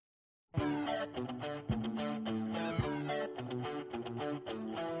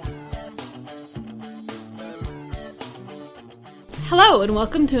Hello, and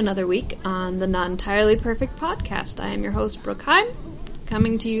welcome to another week on the Not Entirely Perfect Podcast. I am your host, Brooke Heim,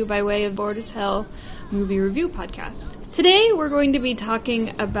 coming to you by way of Bored as Hell movie review podcast. Today, we're going to be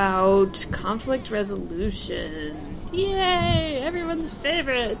talking about conflict resolution. Yay! Everyone's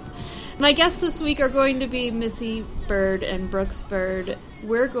favorite! My guests this week are going to be Missy Bird and Brooks Bird.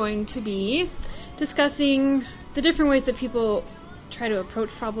 We're going to be discussing the different ways that people try to approach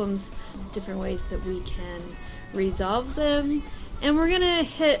problems, different ways that we can resolve them, and we're going to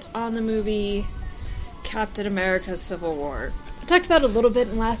hit on the movie Captain America Civil War. I talked about it a little bit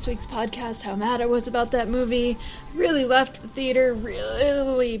in last week's podcast, how mad I was about that movie. Really left the theater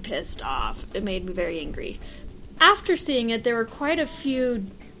really pissed off. It made me very angry. After seeing it, there were quite a few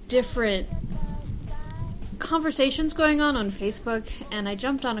different conversations going on Facebook, and I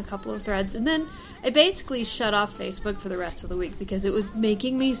jumped on a couple of threads, and then I basically shut off Facebook for the rest of the week because it was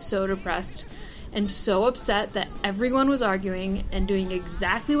making me so depressed and so upset that everyone was arguing and doing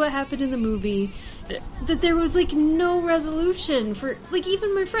exactly what happened in the movie, that there was, no resolution for,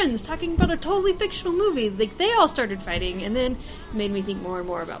 even my friends talking about a totally fictional movie. They all started fighting, and then it made me think more and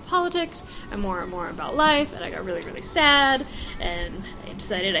more about politics and more about life, and I got really, really sad, and I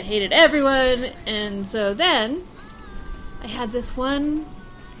decided I hated everyone, and so then I had this one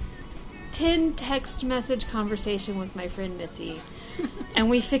 10 text message conversation with my friend Missy, and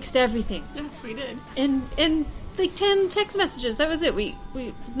we fixed everything. Yes, we did. In 10 text messages, that was it. We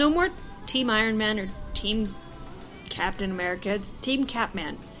no more Team Iron Man or Team Captain America. It's Team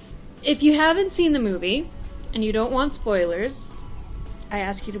Capman. If you haven't seen the movie and you don't want spoilers, I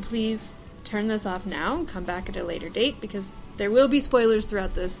ask you to please turn this off now and come back at a later date, because there will be spoilers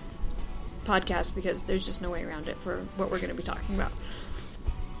throughout this podcast, because there's just no way around it for what we're going to be talking about.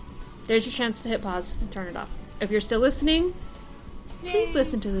 There's your chance to hit pause and turn it off. If you're still listening, please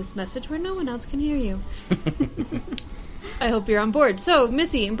listen to this message where no one else can hear you. I hope you're on board. So,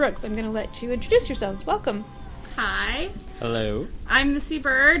 Missy and Brooks, I'm going to let you introduce yourselves. Welcome. Hi. Hello. I'm Missy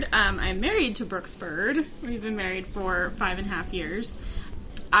Bird. I'm married to Brooks Bird. We've been married for 5.5 years.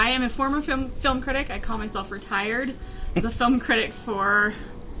 I am a former film critic. I call myself retired. I was a film critic for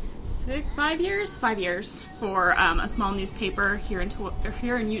 5 years for a small newspaper here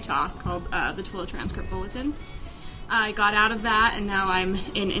in Utah called the Twilla Transcript Bulletin. I got out of that, and now I'm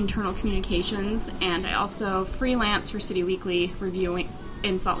in internal communications, and I also freelance for City Weekly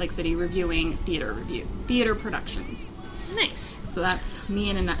in Salt Lake City, reviewing theater productions. Nice. So that's me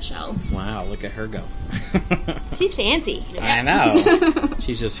in a nutshell. Wow, look at her go. She's fancy. I know.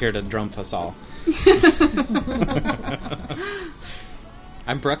 She's just here to drump us all.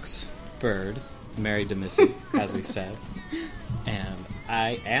 I'm Brooks Bird, married to Missy, as we said, and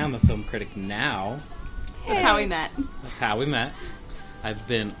I am a film critic now. That's how we met. That's how we met. I've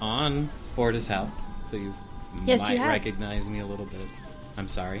been on Bored as Hell, so you might recognize me a little bit. I'm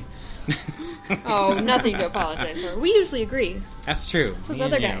sorry. Oh, nothing to apologize for. We usually agree. That's true. So those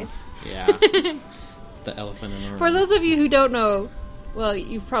other guys. Yeah. It's the elephant in the room. For those of you who don't know, well,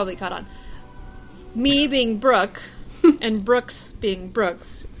 you've probably caught on. Me being Brooke, and Brooks being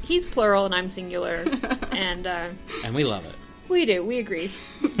Brooks. He's plural and I'm singular. And we love it. We do. We agree.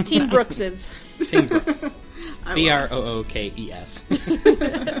 Team Brookses. Team Brooks. Brookes.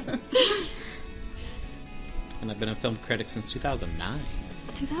 And I've been a film critic since 2009.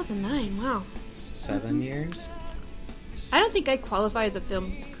 2009, wow. 7 years? I don't think I qualify as a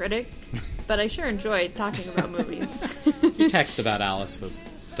film critic, but I sure enjoy talking about movies. Your text about Alice was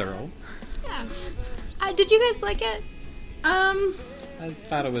thorough. Yeah. Did you guys like it? I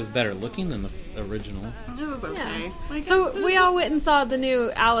thought it was better looking than the original. It was okay. Yeah. So we all went and saw the new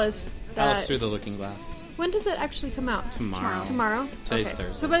Alice. Alice Through the Looking Glass. When does it actually come out? Tomorrow. Today's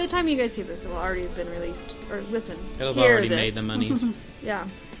Thursday. So by the time you guys see this, it will already have been released. Or listen, it'll have already made the monies. Yeah.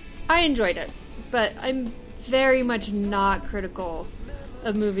 I enjoyed it, but I'm very much not critical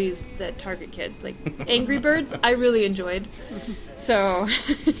of movies that target kids. Like Angry Birds, I really enjoyed. So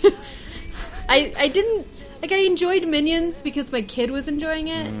I didn't... I enjoyed Minions because my kid was enjoying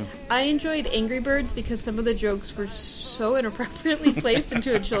it. I enjoyed Angry Birds because some of the jokes were so inappropriately placed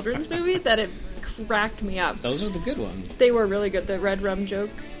into a children's movie that it cracked me up. Those are the good ones. They were really good. The red rum joke,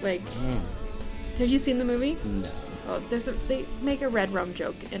 have you seen the movie? No. Oh, they make a red rum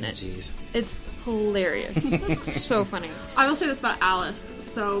joke in it. Jeez. It's hilarious. So funny. I will say this about Alice.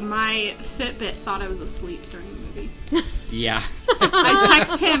 So my Fitbit thought I was asleep during the movie. Yeah. I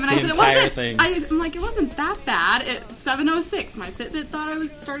text him and I said, I'm like, it wasn't that bad. At 7:06, my Fitbit thought I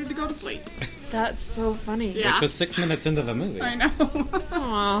was started to go to sleep. That's so funny. Yeah. Which was 6 minutes into the movie. I know.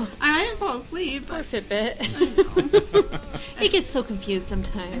 Aww. I didn't fall asleep. Poor Fitbit. I know. It gets so confused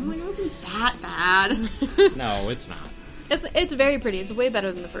sometimes. I'm like, it wasn't that bad. No, it's not. It's very pretty. It's way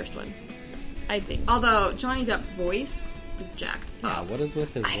better than the first one, I think. Although Johnny Depp's voice is jacked Yeah, up. what is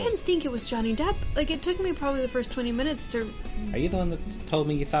with his I didn't voice? think it was Johnny Depp. Like, it took me probably the first 20 minutes to... Are you the one that told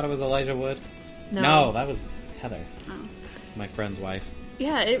me you thought it was Elijah Wood? No. That was Heather, Oh. my friend's wife.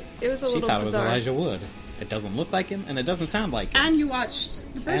 Yeah, it was a She little thought bizarre. it was Elijah Wood. It doesn't look like him, and it doesn't sound like him. And you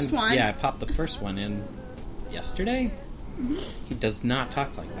watched the first And, one. Yeah, I popped the first one in yesterday. He does not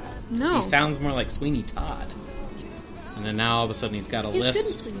talk like that. No. He sounds more like Sweeney Todd. And then now all of a sudden he's got a He was good in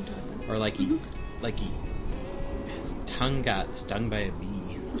lisp, Sweeney Todd, though. or like his tongue got stung by a bee.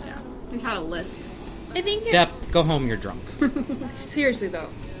 Yeah. He had a list. I think it... Depp, go home. You're drunk. Seriously, though.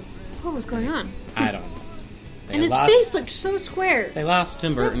 What was going on? I don't know. They And his lost- face looked so square. They lost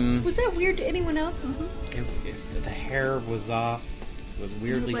Tim Burton. Was that weird to anyone else? The hair was off. It was He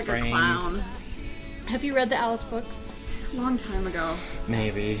weirdly looked like framed. a clown. Have you read the Alice books? Long time ago.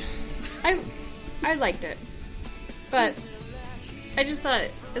 Maybe. I liked it. But I just thought,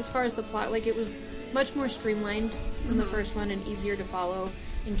 as far as the plot, like, it was much more streamlined than the first one and easier to follow,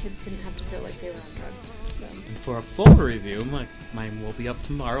 and kids didn't have to feel like they were on drugs. So, And for a full review, mine will be up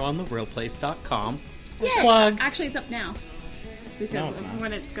tomorrow on therealplace.com. Yay! Plug. Actually, it's up now. Because No, it's of not.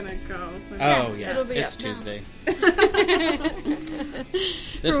 when it's gonna go. Oh, yeah. it'll be It's up now. Tuesday. For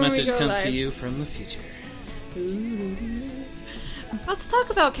This when we message go comes to live. you from the future. Let's talk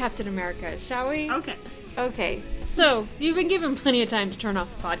about Captain America, shall we? Okay. Okay. So, you've been given plenty of time to turn off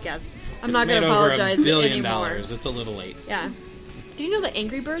the podcast. I'm not It's going to made over apologize $1 billion. anymore. It's a little late. Yeah. Do you know that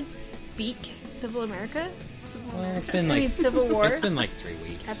Angry Birds beat Civil America? Well, it's been I mean, like Civil War? it's been like 3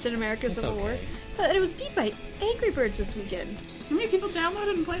 weeks. Captain America It's Civil War? okay. But it was beat by Angry Birds this weekend. How many people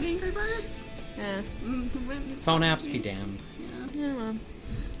downloaded and played Angry Birds? Yeah. Phone apps be damned. Yeah, well,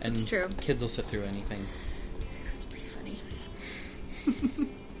 And It's true. Kids will sit through anything. it was pretty funny.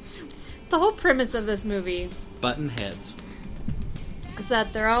 The whole premise of this movie Button heads. is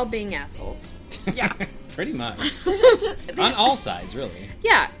that they're all being assholes. Yeah. Pretty much. On all sides, really.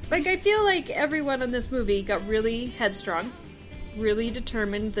 Yeah, like, I feel like everyone in this movie got really headstrong, really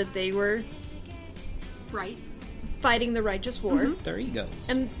determined that they were Right. fighting the righteous war, Their egos.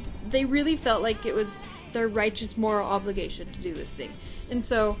 and they really felt like it was their righteous moral obligation to do this thing. And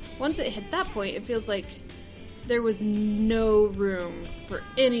so, once it hit that point, it feels like there was no room for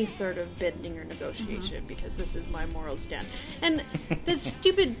any sort of bending or negotiation because this is my moral stand. And that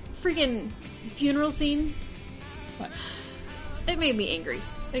stupid freaking funeral scene, What? it made me angry.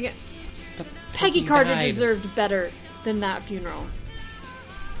 Like, But Peggy he Carter died. deserved better than that funeral.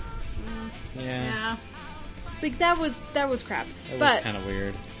 Yeah. Yeah. Like, that was crap. It was But kind of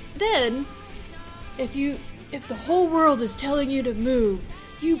weird. then, if the whole world is telling you to move,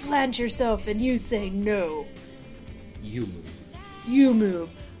 you plant yourself and you say no. You move. You move.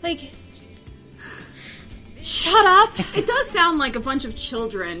 Like, shut up. It does sound like a bunch of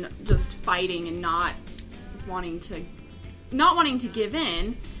children just fighting and not wanting to give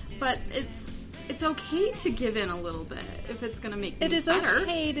in, but it's okay to give in a little bit if it's going to make It things is better.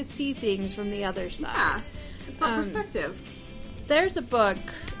 okay to see things from the other side. Yeah. It's about Um, perspective. There's a book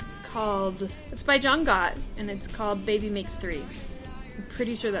it's by John Gott, and it's called Baby Makes Three. I'm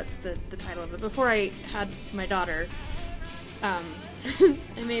pretty sure that's the title of it. Before I had my daughter, I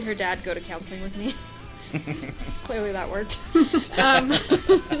made her dad go to counseling with me. Clearly that worked.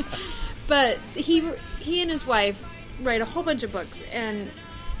 But he and his wife write a whole bunch of books, and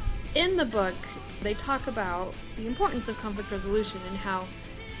in the book they talk about the importance of conflict resolution and how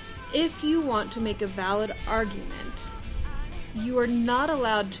if you want to make a valid argument, you are not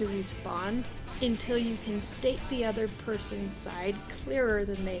allowed to respond until you can state the other person's side clearer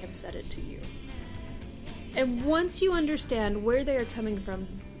than they have said it to you. And once you understand where they are coming from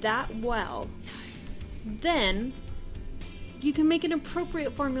that well, then you can make an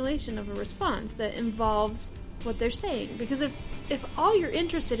appropriate formulation of a response that involves what they're saying. Because if all you're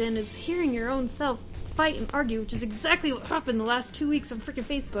interested in is hearing your own self fight and argue, which is exactly what happened the last 2 weeks on freaking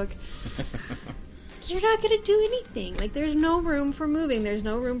Facebook, you're not going to do anything. Like, there's no room for moving. There's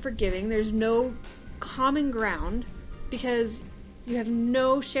no room for giving. There's no common ground because you have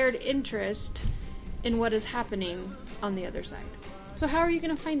no shared interest in what is happening on the other side. So how are you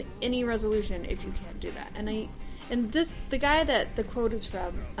going to find any resolution if you can't do that? And the guy that the quote is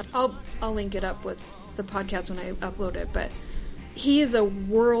from, I'll link it up with the podcast when I upload it, but he is a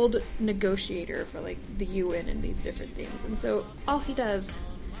world negotiator for, like, the UN and these different things. And so all he does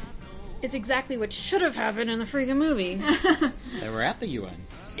is exactly what should have happened in the freaking movie. They were at the UN.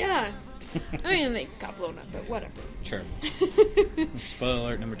 Yeah. I mean, they got blown up, but whatever. Sure. Spoiler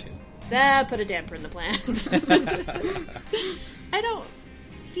alert number 2. That put a damper in the plans. I don't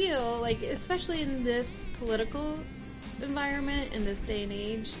feel like, especially in this political environment in this day and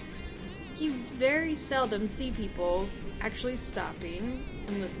age, you very seldom see people actually stopping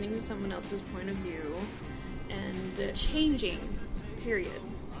and listening to someone else's point of view and changing, period.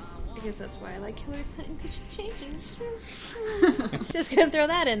 I guess that's why I like Hillary Clinton, because she changes. Just gonna throw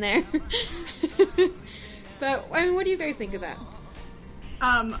that in there. But, I mean, what do you guys think of that?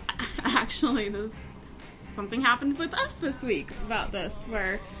 Actually, something happened with us this week about this,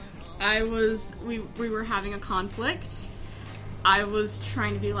 where we were having a conflict. I was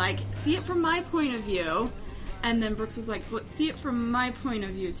trying to be like, see it from my point of view, and then Brooks was like, well, see it from my point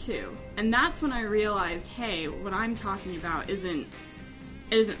of view too. And that's when I realized, hey, what I'm talking about isn't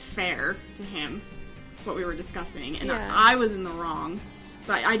fair to him, what we were discussing, and Yeah. I was in the wrong,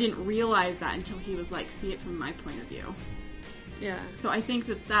 but I didn't realize that until he was like, see it from my point of view. Yeah. So I think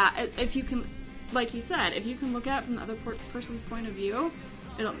that if you can, like you said, if you can look at it from the other person's point of view,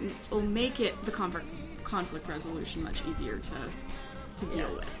 it'll make it the conflict resolution much easier to deal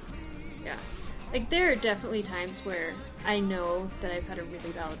Yes. with. Yeah. Like, there are definitely times where I know that I've had a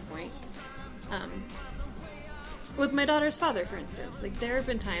really valid point. With my daughter's father, for instance. Like, there have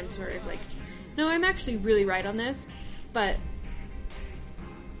been times where, like, no, I'm actually really right on this, but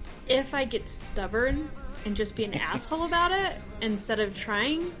if I get stubborn and just be an asshole about it, instead of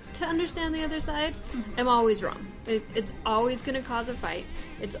trying to understand the other side, I'm always wrong. It's always going to cause a fight.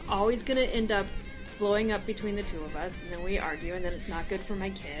 It's always going to end up blowing up between the two of us, and then we argue, and then it's not good for my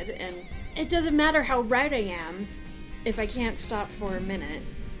kid, and it doesn't matter how right I am if I can't stop for a minute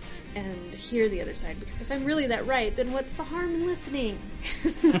and hear the other side, because if I'm really that right, then what's the harm in listening?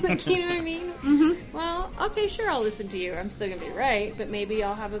 Like, you know what I mean? Mm-hmm. Well, okay, sure, I'll listen to you. I'm still gonna be right, but maybe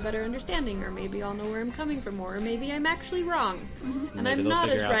I'll have a better understanding, or maybe I'll know where I'm coming from more, or maybe I'm actually wrong, and Maybe I'm they'll not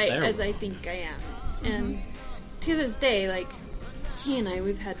as figure out right their as I way. think I am. And to this day, like, he and I,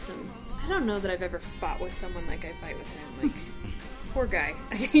 we've had some... I don't know that I've ever fought with someone like I fight with him. Like, poor guy.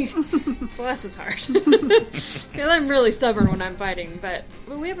 Bless his heart. Because I'm really stubborn when I'm fighting. But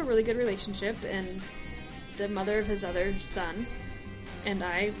we have a really good relationship, and the mother of his other son and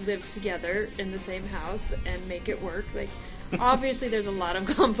I live together in the same house and make it work. Like, obviously there's a lot of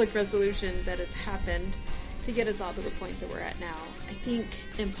conflict resolution that has happened to get us all to the point that we're at now. I think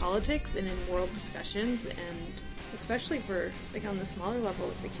in politics and in world discussions, and especially for, like, on the smaller level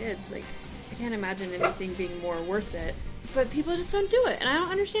with the kids, like, I can't imagine anything being more worth it. But people just don't do it, and I don't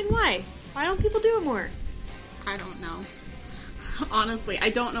understand why. Why don't people do it more? I don't know. Honestly, I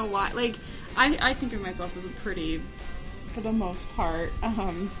don't know why. Like, I think of myself as a pretty, for the most part,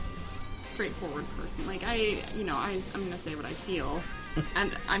 straightforward person. Like, I'm gonna say what I feel,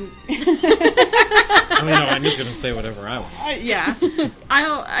 and I'm. I mean, no, I'm just gonna say whatever I want. Yeah,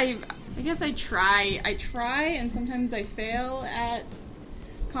 I guess I try, and sometimes I fail at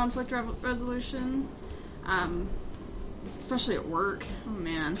conflict resolution, especially at work. Oh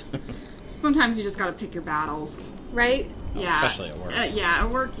man, sometimes you just gotta pick your battles. Right? Yeah, Especially at work. Yeah, at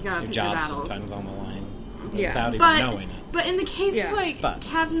work you gotta Your pick your job's battles. sometimes on the line Yeah. without even But knowing it. but in the case Yeah. of like But-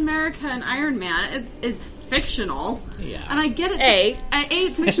 Captain America and Iron Man, it's fictional. Yeah. And I get it.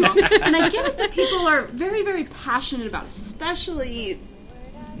 It's fictional, and I get it that people are very, very passionate about, it, especially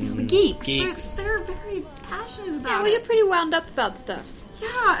the geeks. Geeks. They're very passionate Yeah, about we get it. pretty wound up about stuff.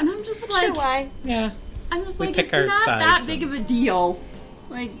 Yeah, and I'm just Not like, sure why. Yeah. I'm just We like, pick it's our not that sides big and- of a deal.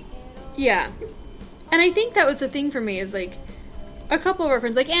 Like, Yeah. And I think that was the thing for me, is like, a couple of our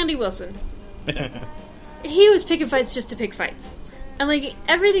friends, like Andy Wilson, he was picking fights just to pick fights. And like,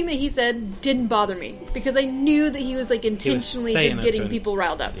 everything that he said didn't bother me, because I knew that he was like intentionally saying just it getting to- people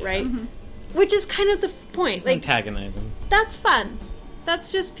riled up, Yeah. right? Which is kind of the point. It's Like, antagonizing. that's fun.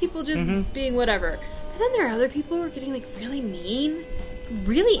 That's just people just being whatever. But then there are other people who are getting like really mean,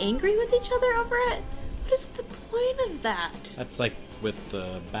 really angry with each other over it. What is the point of that? That's like with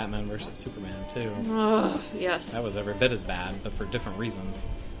the Batman versus Superman too. Ugh, yes. That was every bit as bad, but for different reasons.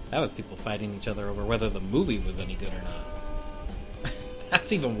 That was people fighting each other over whether the movie was any good or not.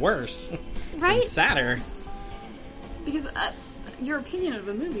 That's even worse. Right? And sadder. because your opinion of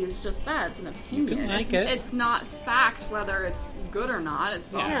a movie is just that. It's an opinion. can like it. It's not fact whether it's good or not.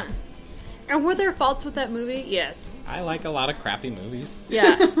 It's Yeah. Yeah. And were there faults with that movie? Yes. I like a lot of crappy movies.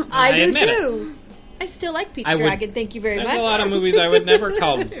 Yeah. I do admit it. too. I still like Pete's I would- Dragon, thank you very There's much. a lot of movies I would never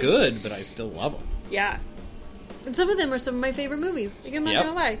call good, but I still love them. Yeah. And some of them are some of my favorite movies. Like, I'm not Yep.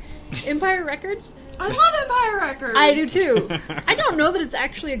 gonna lie. Empire Records? I love Empire Records. I do too. I don't know that it's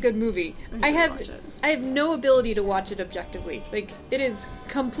actually a good movie. I I need to have watch it. I have no ability to watch it objectively. Like, it is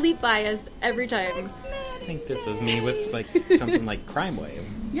complete bias every time. I think this is me with like something like Crime Wave.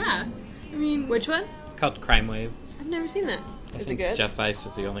 Yeah, I mean, Which one? It's called Crime Wave. I've never seen that. Is it good? Jeff Weiss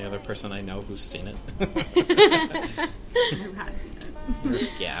is the only other person I know who's seen it. Who had seen it?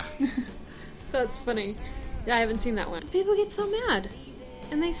 Yeah. That's funny. Yeah, I haven't seen that one. People get so mad.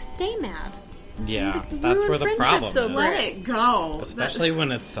 And they stay mad. Yeah, They that's ruin where the friendships problem over is. Let it go. Especially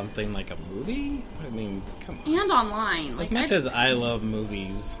when it's something like a movie. I mean, come on. And online. As much as I love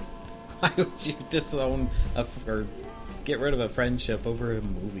movies, why would you disown or get rid of a friendship over a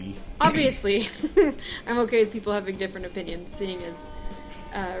movie? Obviously, I'm okay with people having different opinions, seeing as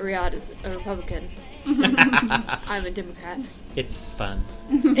Riyadh is a Republican. I'm a Democrat. It's fun.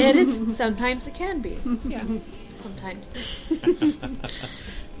 It is. Sometimes it can be. Yeah. Sometimes.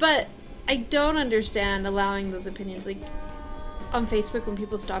 But I don't understand allowing those opinions. Like, on Facebook, when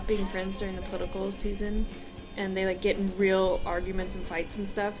people stop being friends during the political season, and they, like, get in real arguments and fights and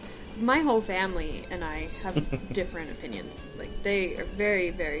stuff, my whole family and I have different opinions. Like, they are very,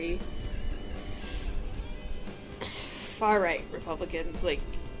 very far-right Republicans. Like,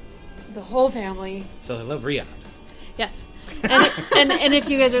 the whole family. So I love Riyadh. Yes. And if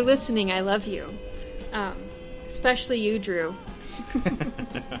you guys are listening, I love you. Especially you, Drew.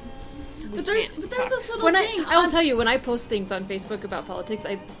 But there's this little When thing. I'll tell you, when I post things on Facebook about politics,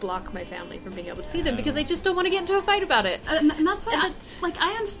 I block my family from being able to see them because they just don't want to get into a fight about it. And that's why, And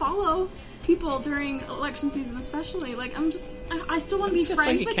I unfollow people during election season, especially. Like, I still want to be It's just so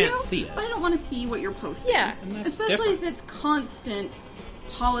friends you with can't you, see it. but I don't want to see what you're posting. Yeah. And that's Especially different. if it's constant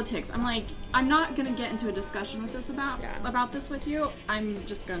politics. I'm like, I'm not going to get into a discussion with this about this with you. I'm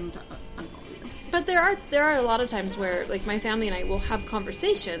just going to unfollow you. But there are a lot of times where, like, my family and I will have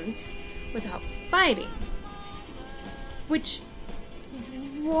conversations without fighting. Which,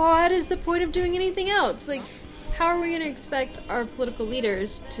 what is the point of doing anything else? Like, how are we going to expect our political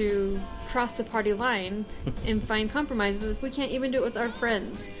leaders to cross the party line and find compromises if we can't even do it with our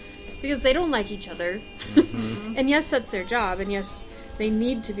friends? Because they don't like each other. Mm-hmm. And yes, that's their job, and yes, they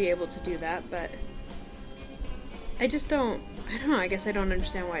need to be able to do that, but I don't know, I guess I don't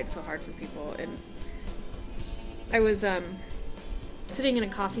understand why it's so hard for people. And I was sitting in a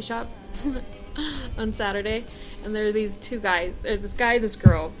coffee shop on Saturday, and there were these two guys, this guy and this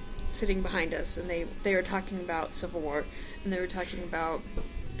girl, sitting behind us, and they were talking about Civil War, and they were talking about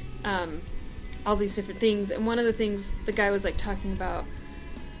all these different things, and one of the things the guy was, like, talking about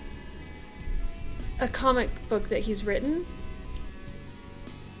a comic book that he's written,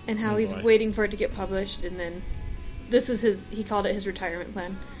 and how he's boy. waiting for it to get published, and then this is he called it his retirement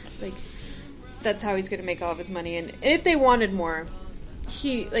plan. Like, that's how he's going to make all of his money, and if they wanted more,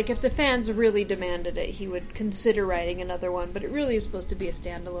 if the fans really demanded it, he would consider writing another one, but it really is supposed to be a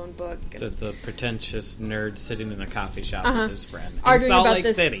standalone book. Says the pretentious nerd sitting in a coffee shop Uh-huh. with his friend. In Arguing Salt about Lake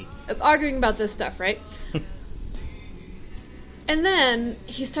this, City. Arguing about this stuff, right? And then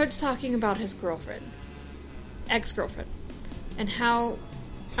he starts talking about his girlfriend, ex-girlfriend, and how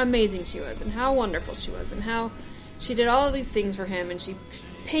amazing she was, and how wonderful she was, and how she did all of these things for him, and she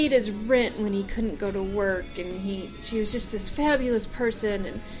paid his rent when he couldn't go to work, and she was just this fabulous person,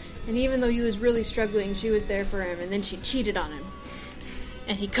 and even though he was really struggling, she was there for him, and then she cheated on him.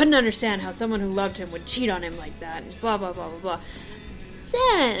 And he couldn't understand how someone who loved him would cheat on him like that, and blah, blah, blah, blah, blah.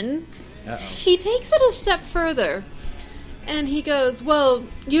 Then, Uh-oh. he takes it a step further, and he goes, well,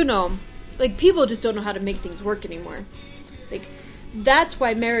 like, people just don't know how to make things work anymore. Like, that's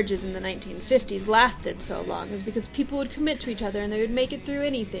why marriages in the 1950s lasted so long, is because people would commit to each other and they would make it through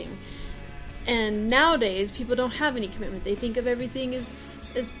anything. And nowadays, people don't have any commitment. They think of everything as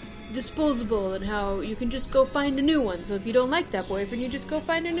disposable, and how you can just go find a new one. So if you don't like that boyfriend, you just go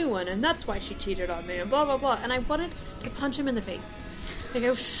find a new one, and that's why she cheated on me, and blah, blah, blah. And I wanted to punch him in the face. Like, I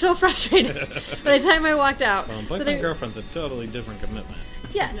was so frustrated by the time I walked out. Well, that boyfriend I- and girlfriend's a totally different commitment.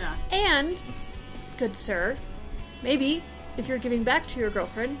 Yeah. Yeah. And, good sir, maybe if you're giving back to your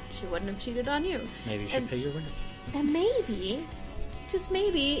girlfriend, she wouldn't have cheated on you. Maybe you should And- pay your rent. And maybe, just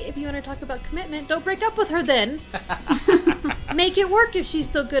maybe, if you want to talk about commitment, don't break up with her then. Make it work if she's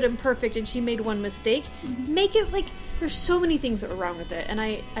so good and perfect and she made one mistake. Make it, like, there's so many things that were wrong with it. And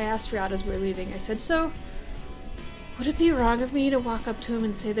I asked Riyadh as we were leaving, I said, so, would it be wrong of me to walk up to him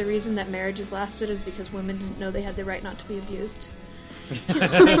and say the reason that marriages lasted is because women didn't know they had the right not to be abused? Can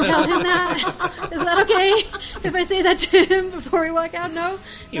I tell him that? Is that okay if I say that to him before we walk out? No?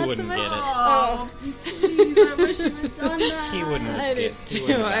 He Not wouldn't so much? get it. Oh, please, I wish you had done that. He wouldn't I did he too.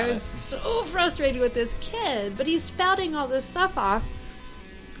 wouldn't I have was so frustrated with this kid, but he's spouting all this stuff off,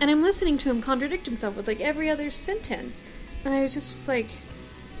 and I'm listening to him contradict himself with, like, every other sentence, and I was just like,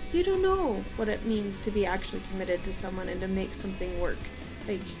 you don't know what it means to be actually committed to someone and to make something work.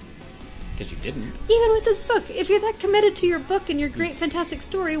 Like, Because you didn't. Even with this book, if you're that committed to your book and your great, fantastic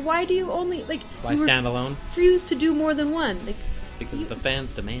story, why do you only, like... Why stand alone? Refuse to do more than one? Like, because the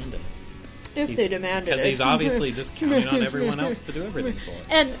fans demand it. If they demanded it. Because he's obviously just counting on everyone else to do everything for him.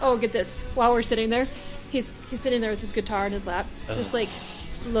 And, oh, get this. While we're sitting there, he's sitting there with his guitar in his lap, just, like,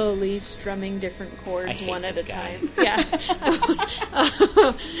 slowly strumming different chords one at a time. Yeah.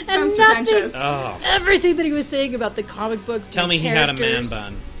 And nothing, everything that he was saying about the comic books. Tell me he had a man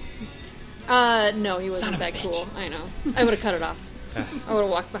bun. No, he wasn't that cool. I know. I would have cut it off. I would have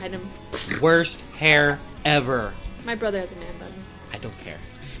walked behind him. Worst hair ever. My brother has a man bun. I don't care.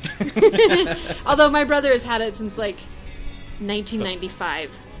 Although my brother has had it since like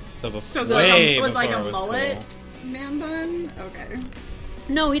 1995. So way it was like a before it was mullet cool. man bun? Okay.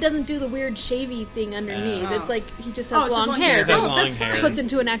 No, he doesn't do the weird shavy thing underneath. It's like he just has long He hair. just has long hair. Puts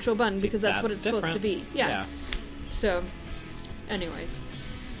into an actual bun because that's what that's it's supposed to be. Yeah. So, anyways.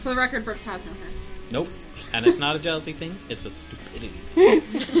 For the record, Brooks has no hair. Nope. And it's not a jealousy thing, it's a stupidity.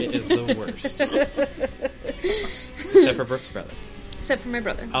 It is the worst. Except for Brooks' brother. Except for my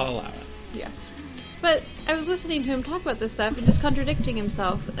brother. I'll allow it. Yes. But I was listening to him talk about this stuff and just contradicting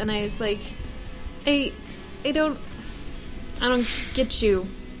himself, and I was like, I don't get you,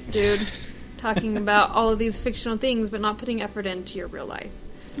 dude, talking about all of these fictional things but not putting effort into your real life.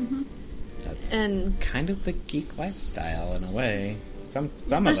 Mm-hmm. That's kind of the geek lifestyle in a way. Some of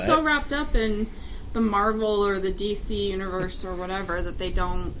They're it. so wrapped up in the Marvel or the DC universe or whatever that they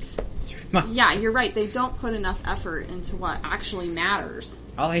don't... Yeah, you're right. They don't put enough effort into what actually matters.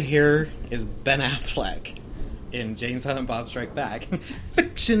 All I hear is Ben Affleck in Jane Silent Bob Strike Back.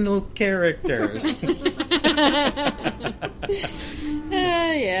 Fictional characters.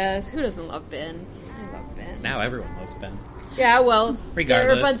 Yes. Who doesn't love Ben? I love Ben. Now everyone loves Ben. Yeah, well, regardless.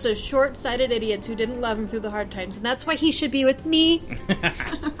 There are a bunch of short-sighted idiots who didn't love him through the hard times, and that's why he should be with me.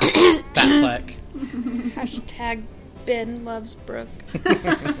 Batfleck. Hashtag Ben loves Brooke.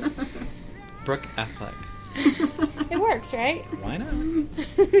 Brooke Affleck. It works, right? Why not?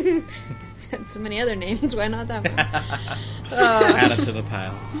 And so many other names. Why not that one? Add it to the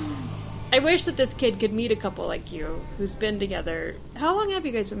pile. I wish that this kid could meet a couple like you who's been together. How long have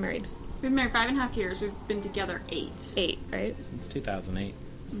you guys been married? We've been married 5.5 years. We've been together 8. 8, right? Since 2008.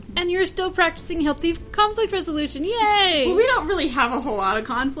 Mm-hmm. And you're still practicing healthy conflict resolution. Yay! Well, we don't really have a whole lot of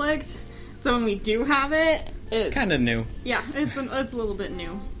conflict. So when we do have it, it's kind of new. Yeah, it's a little bit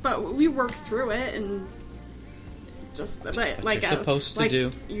new. But we work through it and just what like you're supposed to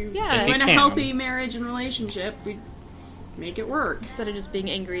do. In a healthy marriage and relationship, we make it work. Instead of just being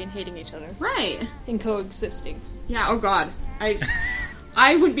angry and hating each other. Right. And coexisting. Yeah, oh God.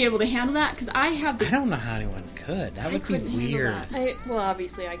 I wouldn't be able to handle that because I have I don't know how anyone could. That would be weird. Well,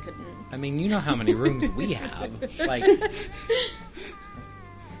 obviously I couldn't. I mean, you know how many rooms we have. Like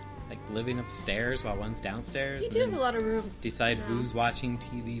living upstairs while one's downstairs. You do have a lot of rooms. Decide who's watching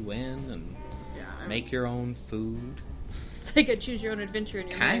TV when and make your own food. It's like a choose your own adventure in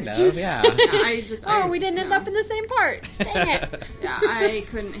your kind marriage. of, yeah. We didn't end up in the same part. Dang it. Yeah, I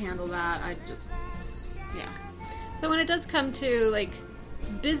couldn't handle that. So when it does come to, like,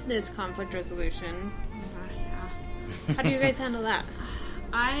 business conflict resolution, how do you guys handle that?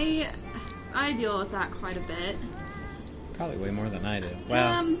 I deal with that quite a bit. Probably way more than I do.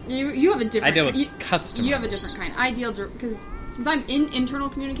 Well, you have a different... I deal with customers. You have a different kind. I deal... Because since I'm in internal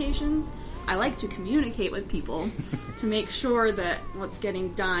communications, I like to communicate with people to make sure that what's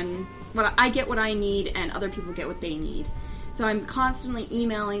getting done... I get what I need and other people get what they need. So I'm constantly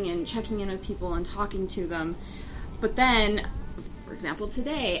emailing and checking in with people and talking to them. But then, for example,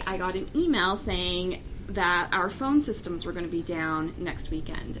 today I got an email saying that our phone systems were going to be down next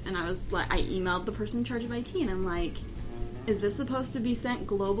weekend. And I emailed the person in charge of IT and I'm like... Is this supposed to be sent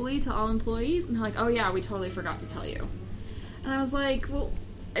globally to all employees? And they're like, oh yeah, we totally forgot to tell you. And I was like, well,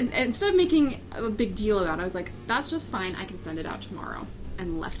 and instead of making a big deal about it, I was like, that's just fine, I can send it out tomorrow.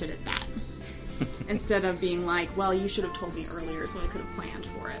 And left it at that. Instead of being like, well, you should have told me earlier so I could have planned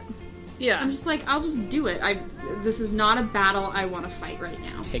for it. Yeah. I'm just like, I'll just do it. This is not a battle I want to fight right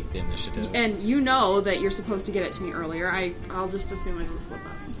now. Take the initiative. And you know that you're supposed to get it to me earlier. I'll just assume it's a slip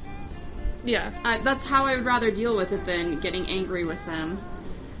up. Yeah. That's how I would rather deal with it than getting angry with them.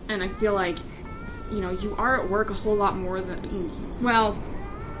 And I feel like, you are at work a whole lot more than... Well,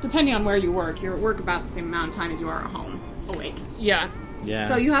 depending on where you work, you're at work about the same amount of time as you are at home, awake. Yeah. Yeah.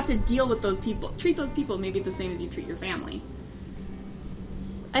 So you have to deal with those people. Treat those people maybe the same as you treat your family.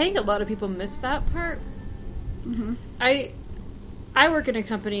 I think a lot of people miss that part. Mm-hmm. I work in a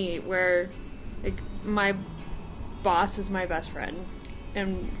company where, like, my boss is my best friend.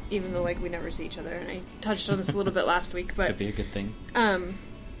 And even though, like, we never see each other, and I touched on this a little bit last week, but... Could be a good thing.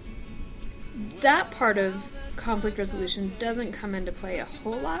 that part of conflict resolution doesn't come into play a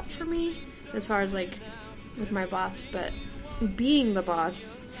whole lot for me as far as like with my boss, but being the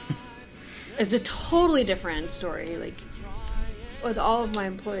boss is a totally different story. Like with all of my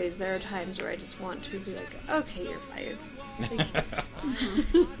employees, there are times where I just want to be like, okay, you're fired. Like,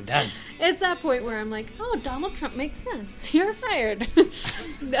 Done. it's that point where I'm like, oh, Donald Trump makes sense. You're fired.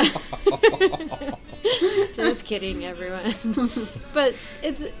 Just kidding, everyone. But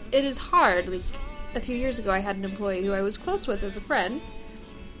it is hard. Like a few years ago, I had an employee who I was close with as a friend,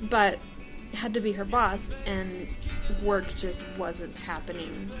 but had to be her boss, and work just wasn't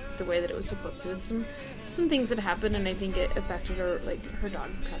happening the way that it was supposed to. And some things had happened, and I think it affected her. Like her dog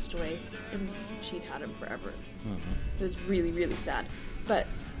passed away, and she'd had him forever. Mm-hmm. It was really, really sad. But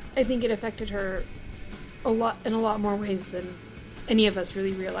I think it affected her a lot more ways than any of us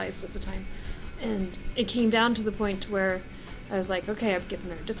really realized at the time. And it came down to the point where I was like, okay, I've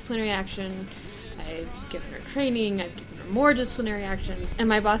given her disciplinary action, I've given her training, I've given her more disciplinary actions, and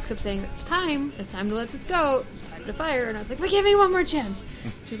my boss kept saying, it's time to let this go, it's time to fire. And I was like, but give me one more chance.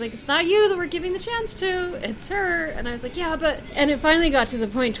 She's like, it's not you that we're giving the chance to, it's her. And I was like, yeah, but... And it finally got to the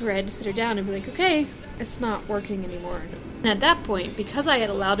point where I had to sit her down and be like, okay, it's not working anymore. And at that point, because I had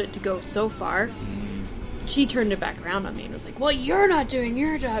allowed it to go so far, she turned it back around on me and was like, well, you're not doing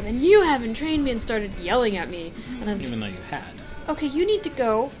your job, and you haven't trained me, and started yelling at me. And I was Even though you had. okay, you need to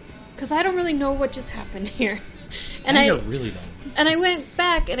go, because I don't really know what just happened here. And you really don't. And I went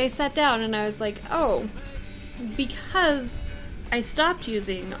back and I sat down and I was like, oh, because I stopped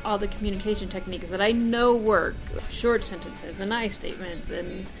using all the communication techniques that I know work, short sentences and I statements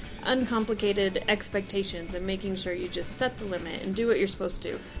and uncomplicated expectations and making sure you just set the limit and do what you're supposed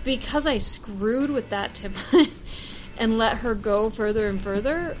to. Because I screwed with that template and let her go further and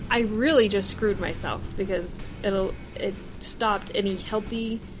further, I really just screwed myself, because it stopped any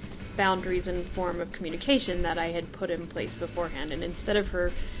healthy boundaries and form of communication that I had put in place beforehand. And instead of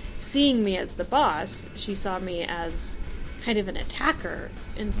her seeing me as the boss, she saw me as kind of an attacker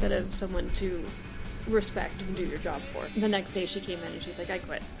instead of someone to respect and do your job for. The next day she came in and she's like, I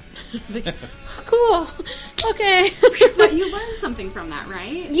quit. I was like, cool, okay. But you learned something from that,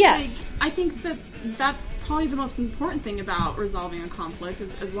 right? Yes. Like, I think that's probably the most important thing about resolving a conflict,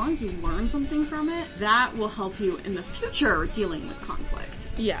 is as long as you learn something from it, that will help you in the future dealing with conflict.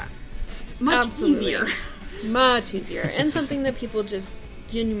 Yeah. Much Absolutely. easier. Much easier. And something that people just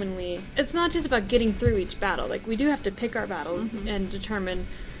genuinely... It's not just about getting through each battle. Like, we do have to pick our battles and determine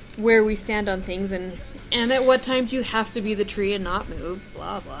where we stand on things, and at what times you have to be the tree and not move,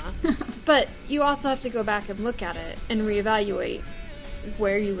 blah, blah. But you also have to go back and look at it and reevaluate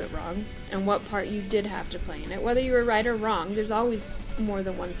where you went wrong and what part you did have to play in it. Whether you were right or wrong, there's always more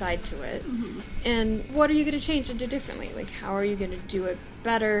than one side to it. Mm-hmm. And what are you going to change and do differently? Like, how are you going to do it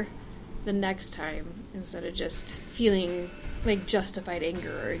better the next time, instead of just feeling like justified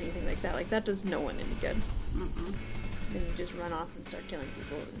anger or anything like that? Like, that does no one any good. Mm-mm. Then you just run off and start killing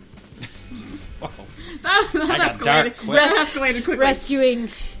people. That escalated quickly. Rescuing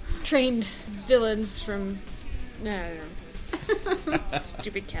trained villains from... No.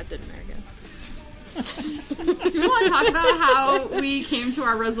 Stupid Captain America. Do we want to talk about how we came to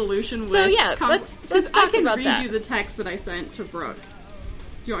our resolution So, with... yeah, let's talk about that. I can read you the text that I sent to Brooke.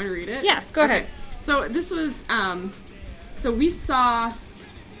 Do you want me to read it? Yeah, go ahead. So this was... So we saw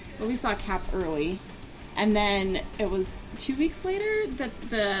Cap early, and then it was 2 weeks later that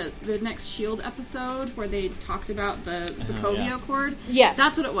the next S.H.I.E.L.D. episode where they talked about the Sokovia Accord. Yes.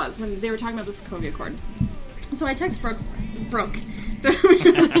 That's what it was, when they were talking about the Sokovia Accord. So I text Brooke,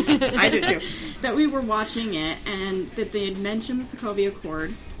 I did too, that we were watching it and that they had mentioned the Sokovia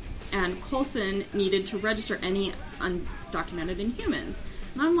Accord, and Coulson needed to register any undocumented Inhumans.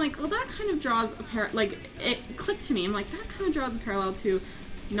 And I'm like, well, that kind of draws a it clicked to me. I'm like, that kind of draws a parallel to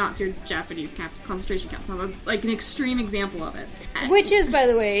Nazi or Japanese concentration camps. So that's like an extreme example of it. Which is, by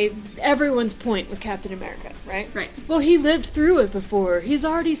the way, everyone's point with Captain America, right? Right. Well, he lived through it before. He's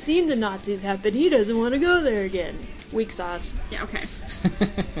already seen the Nazis happen. He doesn't want to go there again. Weak sauce. Yeah, okay.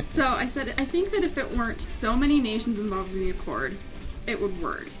 So I said, I think that if it weren't so many nations involved in the Accord, it would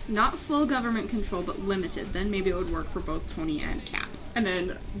work. Not full government control, but limited. Then maybe it would work for both Tony and Cap. And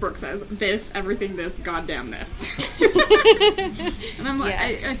then Brooke says, everything this, goddamn this. And I'm like,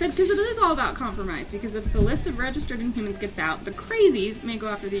 yeah. I said, because it is all about compromise. Because if the list of registered Inhumans gets out, the crazies may go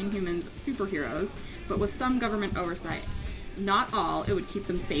after the Inhumans superheroes, but with some government oversight. Not all, it would keep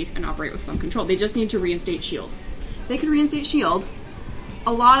them safe and operate with some control. They just need to reinstate S.H.I.E.L.D. If they could reinstate S.H.I.E.L.D.,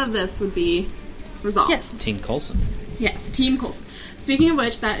 a lot of this would be resolved. Yes. Team Coulson. Yes, Team Coulson. Speaking of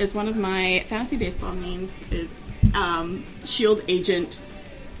which, that is one of my fantasy baseball names, is S.H.I.E.L.D. Agent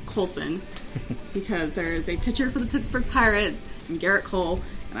Coulson because there is a pitcher for the Pittsburgh Pirates and Garrett Cole,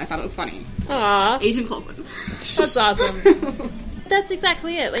 and I thought it was funny. Aw, Agent Coulson. that's awesome. That's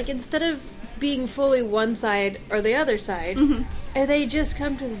exactly it. Like, instead of being fully one side or the other side, they just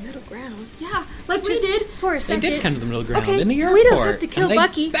come to the middle ground. Yeah, like we Just did. for a They second. did come to the middle ground Okay, in the airport. we don't have to kill and they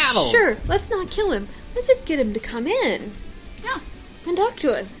Bucky. battled. Sure, let's not kill him. Let's just get him to come in Yeah. and talk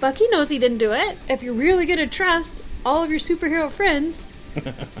to us. Bucky knows he didn't do it. If you're really going to trust all of your superhero friends,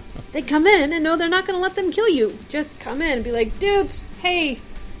 they come in and know they're not going to let them kill you. Just come in and be like, dudes, hey,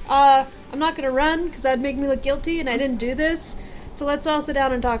 I'm not going to run because that'd make me look guilty and I didn't do this. So let's all sit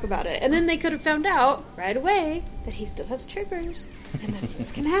down and talk about it. And then they could have found out right away that he still has triggers and that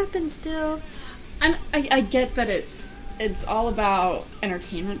things can happen still. And I get that it's all about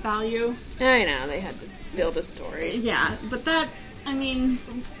entertainment value. I know, they had to build a story. Yeah, but that's, I mean,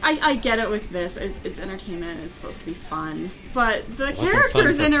 I get it with this. It's entertainment. It's supposed to be fun. But the Wasn't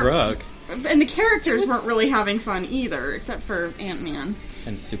characters fun in for it... Brooke And the characters weren't really having fun either, except for Ant-Man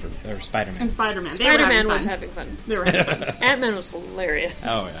and Spider-Man. and Spider-Man. Spider-Man was having fun. They were having fun. Ant-Man was hilarious.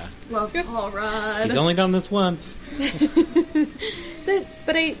 Oh yeah, Love Paul Rudd. he's only done this once.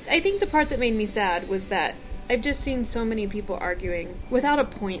 But I think the part that made me sad was that I've just seen so many people arguing without a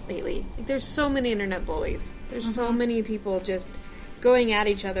point lately. Like, there's so many internet bullies. There's so many people just going at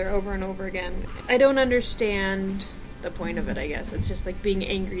each other over and over again. I don't understand the point of it, I guess. It's just like being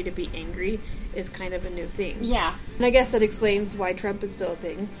angry to be angry is kind of a new thing. Yeah. And I guess that explains why Trump is still a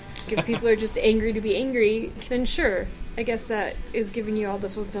thing. If people are just angry to be angry, then sure, I guess that is giving you all the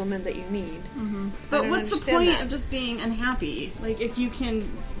fulfillment that you need. But don't what's the understand point that. of just being unhappy? Like, if you can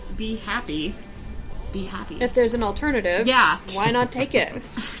be happy, be happy. If there's an alternative, Yeah. why not take it?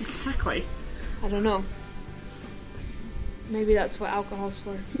 Exactly. I don't know. Maybe that's what alcohol's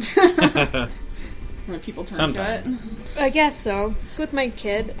for. When people turn Sometimes. to it. I guess so. With my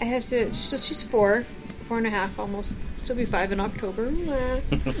kid, I have to. She's 4.5 almost. She'll be 5 in October.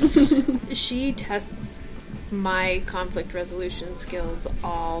 She tests my conflict resolution skills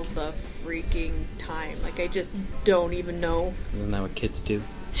all the freaking time. Like, I just don't even know. Isn't that what kids do?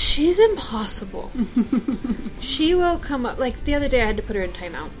 She's impossible. She will come up, like the other day I had to put her in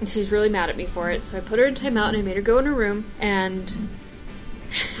timeout, and she was really mad at me for it, so I put her in timeout and I made her go in her room, and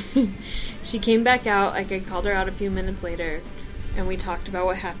she came back out. Like, I called her out a few minutes later, and we talked about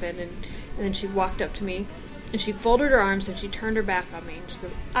what happened, and then she walked up to me, and she folded her arms, and she turned her back on me, and she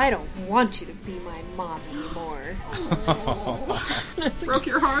goes, "I don't want you to be my mom anymore." And I was like, Broke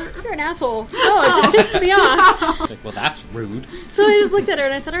your heart? "You're an asshole." No, it just pissed me off. It's like, well, that's rude. So I just looked at her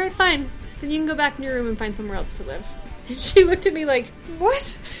and I said, "Alright, fine. Then you can go back in your room and find somewhere else to live." And she looked at me like,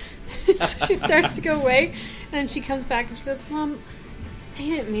 "What?" So she starts to go away, and then she comes back and she goes, "Mom, I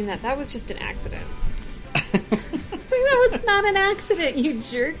didn't mean that. That was just an accident." That was not an accident, you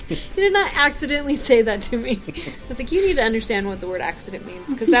jerk. You did not accidentally say that to me. I was like, you need to understand what the word accident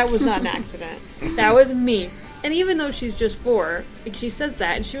means, because that was not an accident. That was me. And even though she's just 4, like, she says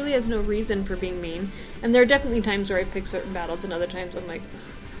that, and she really has no reason for being mean. And there are definitely times where I pick certain battles, and other times I'm like,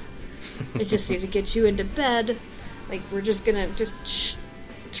 I just need to get you into bed. Like, we're just gonna just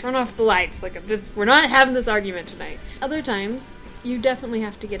turn off the lights. Like, we're not having this argument tonight. Other times, you definitely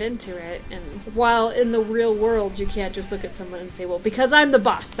have to get into it, and while in the real world you can't just look at someone and say, well, because I'm the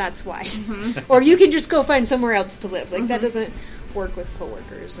boss, that's why. Or you can just go find somewhere else to live. Like, that doesn't work with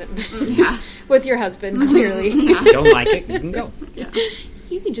coworkers and with your husband, clearly. You don't like it, you can go. Yeah.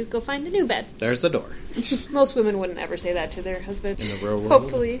 You can just go find a new bed. There's the door. Most women wouldn't ever say that to their husband. In the real world?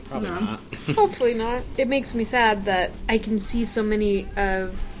 Hopefully. Probably No. not. Hopefully not. It makes me sad that I can see so many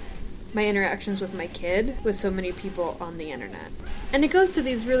of my interactions with my kid with so many people on the internet. And it goes to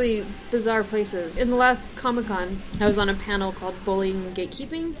these really bizarre places. In the last Comic-Con, I was on a panel called Bullying and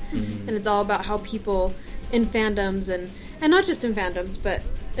Gatekeeping, and it's all about how people in fandoms, and not just in fandoms, but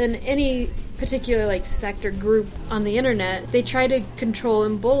in any particular like sect or group on the internet, they try to control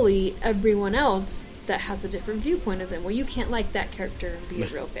and bully everyone else that has a different viewpoint of them. Well, you can't like that character and be a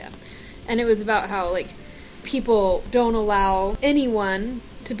real fan. And it was about how, like, people don't allow anyone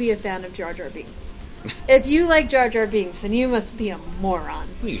to be a fan of Jar Jar Binks. If you like Jar Jar Binks, then you must be a moron.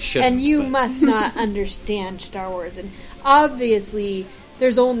 You shouldn't, And you but- must not understand Star Wars. And obviously,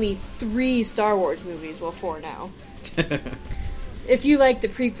 there's only 3 Star Wars movies. Well, 4 now. If you like the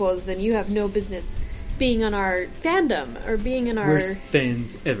prequels, then you have no business being on our fandom or being in our... Worst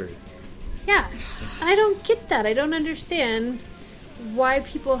fans ever. Yeah. And I don't get that. I don't understand why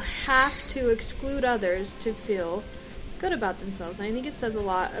people have to exclude others to feel good about themselves. And I think it says a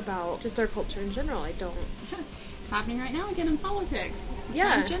lot about just our culture in general. I don't... happening right now again in politics.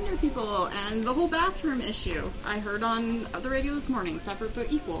 Yeah. Transgender people and the whole bathroom issue. I heard on the radio this morning, separate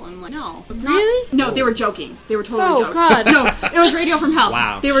but equal. And I'm like, no, it's not. Really? No, they were joking. They were totally joking. God. No, it was Radio from Hell.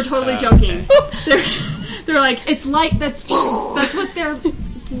 Wow. They were totally joking. They're like, it's like, that's what they're,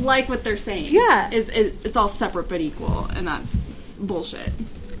 it's like what they're saying. Yeah. It's all separate but equal, and that's bullshit.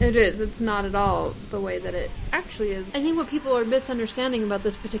 It is. It's not at all the way that it actually is. I think what people are misunderstanding about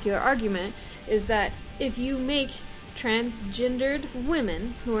this particular argument is that if you make transgendered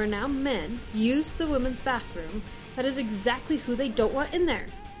women, who are now men, use the women's bathroom, that is exactly who they don't want in there.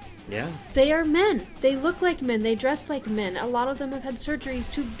 Yeah. They are men. They look like men. They dress like men. A lot of them have had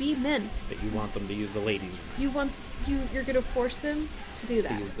surgeries to be men. But you want them to use the ladies' room. You're going to force them to do To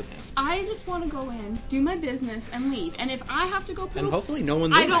that. use the men. I just want to go in, do my business, and leave. And if I have to go poop, And hopefully no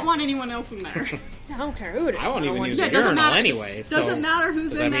one's I in don't there. want anyone else in there. I don't care who it is. I won't even want use you- a it doesn't urinal matter. anyway. So Doesn't matter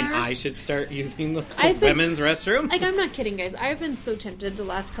who's does in that mean there. I should start using the I've been women's restroom? Like, I'm not kidding, guys. I've been so tempted the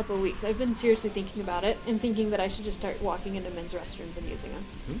last couple of weeks. I've been seriously thinking about it and thinking that I should just start walking into men's restrooms and using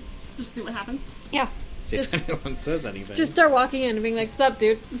them. Just see what happens. Yeah. See Just, if anyone says anything. just start walking in and being like, "What's up,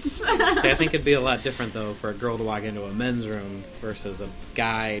 dude?" See, I think it'd be a lot different, though, for a girl to walk into a men's room versus a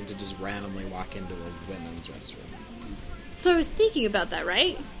guy to just randomly walk into a women's restroom. So I was thinking about that,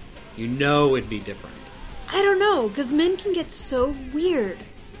 right? You know it'd be different. I don't know, because men can get so weird.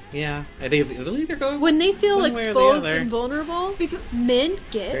 Yeah. It'll either go... When they feel one way or the exposed other. and vulnerable, Because- men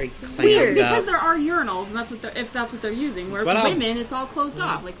get Very clammed weird. up. Because there are urinals, and that's what if that's what they're using. Where That's what I'll- women, it's all closed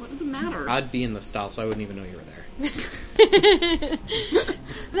off. Like, what does it matter? I'd be in the stall, so I wouldn't even know you were there.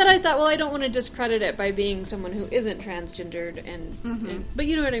 Then I thought, well, I don't want to discredit it by being someone who isn't transgendered, and but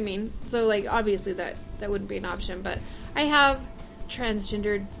you know what I mean. So, like, obviously that wouldn't be an option. But I have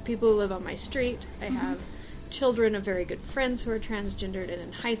transgendered people who live on my street. I have children of very good friends who are transgendered and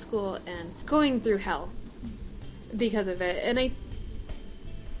in high school and going through hell because of it. And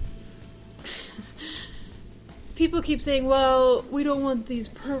people keep saying, well, we don't want these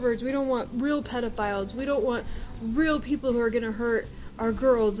perverts, we don't want real pedophiles, we don't want real people who are going to hurt our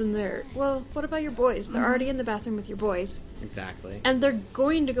girls in there. Well, what about your boys? They're already in the bathroom with your boys. Exactly. And they're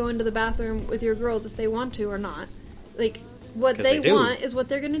going to go into the bathroom with your girls if they want to or not. Like, what 'Cause they they do. want is what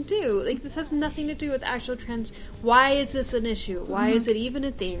they're going to do. Like, this has nothing to do with actual trans... Why is this an issue? Why is it even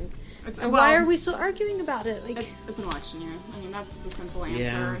a thing? And why are we still arguing about it? Like, It's an election year. I mean, that's the simple answer.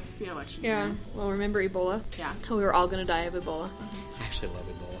 Yeah. It's the election yeah. year. Well, remember Ebola? Yeah. How we were all going to die of Ebola. I actually love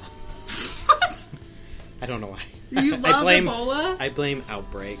Ebola. What? I don't know why. You love Ebola? I blame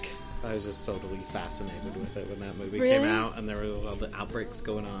Outbreak. I was just totally fascinated with it when that movie Really? came out, and there were all the outbreaks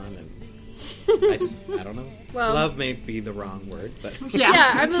going on, and I don't know. Well- Love may be the wrong word, but Yeah, I'm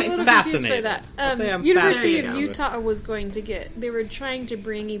a I'd say little confused by fascinated. that. I'll say I'm University of fascinated. Utah was going to get... They were trying to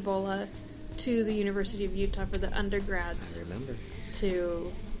bring Ebola to the University of Utah for the I undergrads remember.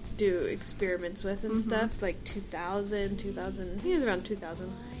 to do experiments with and stuff. It's like 2000, I think it was around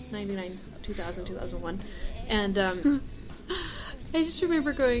 2000, 99, 2000, 2001. And I just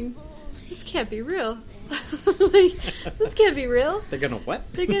remember going, this can't be real. Like, this can't be real. They're gonna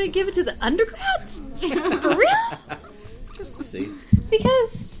what? They're going to give it to the undergrads? For real? Just to see.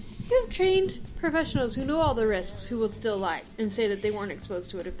 Because you have trained professionals who know all the risks who will still lie and say that they weren't exposed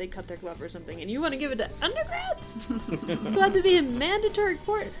to it if they cut their glove or something, and you want to give it to undergrads who have to be in mandatory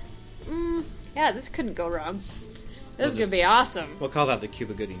court? Yeah, this couldn't go wrong. This is going to be awesome. We'll call that the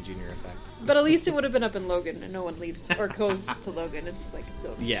Cuba Gooding Jr. effect. But at least it would have been up in Logan, and no one leaves or goes to Logan. It's like its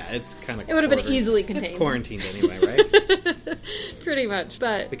own. Yeah, it's kind of. It would have been easily contained. It's quarantined anyway, right? Pretty much,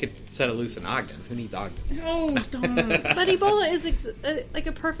 but We could set it loose in Ogden. Who needs Ogden? Oh, don't. but Ebola is like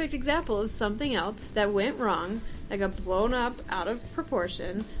a perfect example of something else that went wrong, that got blown up out of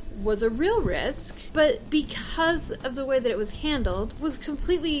proportion, was a real risk, but because of the way that it was handled, was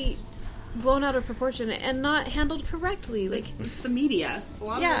completely blown out of proportion and not handled correctly. Like, It's the media. A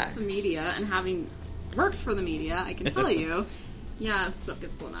lot Yeah. of it's the media, and having worked for the media, I can tell you, yeah, stuff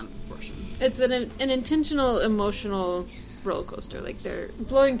gets blown out of proportion. it's an intentional emotional roller coaster. Like, they're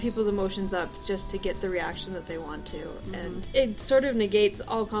blowing people's emotions up just to get the reaction that they want to, and it sort of negates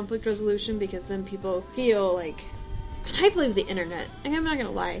all conflict resolution because then people feel like, and I believe the internet. Like, I'm not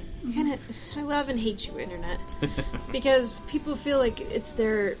gonna lie, I love and hate you, internet, because people feel like it's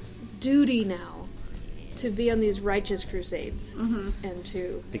their duty now to be on these righteous crusades and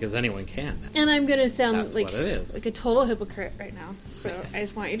to. Because anyone can. And I'm gonna sound That's like what it is. like a total hypocrite right now. So I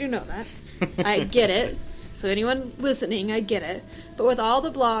just want you to know that. I get it. So anyone listening, I get it. But with all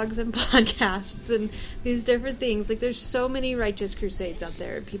the blogs and podcasts and these different things, like, there's so many righteous crusades out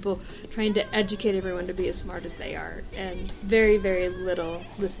there. People trying to educate everyone to be as smart as they are, and very, very little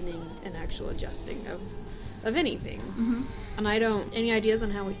listening and actual adjusting of of anything. Mm-hmm. And any ideas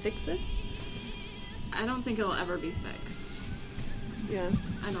on how we fix this? I don't think it'll ever be fixed. Yeah.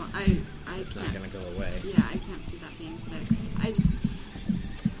 It's not going to go away. Yeah, I can't see that being fixed.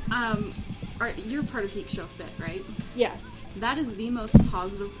 You're part of Geek Show Fit, right? Yeah. That is the most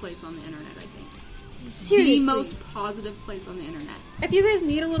positive place on the internet, I think. Seriously. The most positive place on the internet. If you guys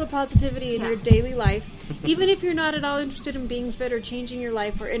need a little positivity in your daily life, even if you're not at all interested in being fit or changing your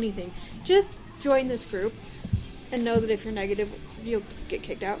life or anything, just join this group and know that if you're negative, you'll get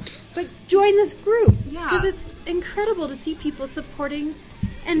kicked out. But join this group. Yeah. Because it's incredible to see people supporting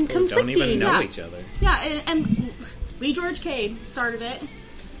and People conflicting. don't even know each other. Yeah, and Lee George Cade started it,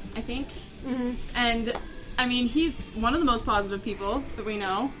 I think. Mm-hmm. And, I mean, he's one of the most positive people that we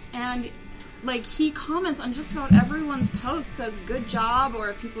know. And, like, he comments on just about everyone's posts, says good job, or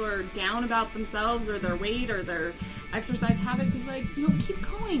if people are down about themselves or their weight or their exercise habits, he's like, keep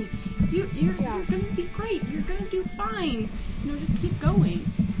going. You're going to be great. You're going to do fine. Just keep going.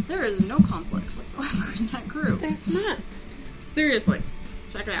 There is no conflict whatsoever in that group. There's not. Seriously.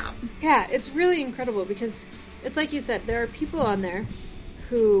 Check it out. Yeah, it's really incredible because it's like you said, there are people on there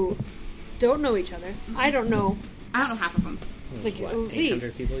who don't know each other. Mm-hmm. I don't know. Half of them. Like, What, at 800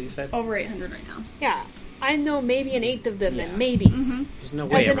 least. people you said? Over 800 right now. Yeah. I know maybe an eighth of them Yeah. then, maybe. Mm-hmm. There's no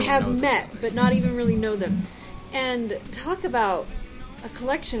way As in everyone have knows each met, other. but not even really know them. And talk about a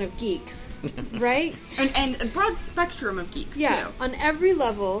collection of geeks, right? And a broad spectrum of geeks, Yeah, too. on every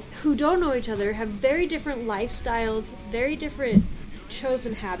level, who don't know each other, have very different lifestyles, very different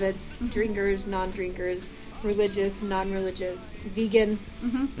chosen habits, drinkers, non-drinkers, religious, non-religious, vegan,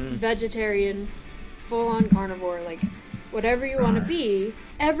 vegetarian, full-on carnivore, like, whatever you want to be,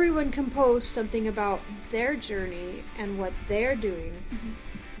 everyone can post something about their journey and what they're doing.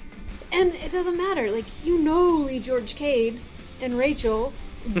 And it doesn't matter. Like, Lee George Cade and Rachel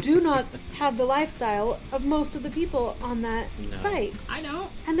do not have the lifestyle of most of the people on that site. I know.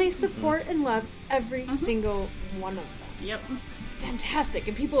 And they support and love every single one of them. Yep. It's fantastic.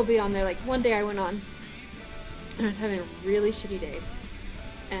 And people will be on there. Like, one day I went on, and I was having a really shitty day.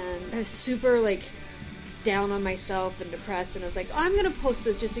 And I was super, like, down on myself and depressed. And I was like, I'm going to post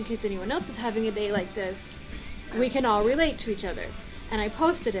this just in case anyone else is having a day like this. We can all relate to each other. And I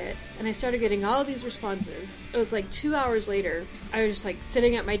posted it, and I started getting all of these responses. It was like 2 hours later, I was just like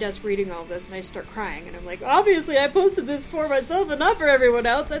sitting at my desk reading all of this, and I start crying. And I'm like, obviously I posted this for myself and not for everyone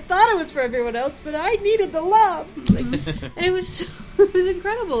else. I thought it was for everyone else, but I needed the love. Like, and it was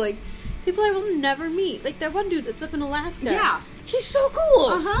incredible. Like, people I will never meet. Like that one dude that's up in Alaska. Yeah. He's so cool.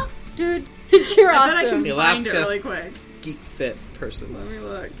 Uh-huh. Dude, you're I bet I awesome. can The find it Alaska- really quick. Geek fit person. Let me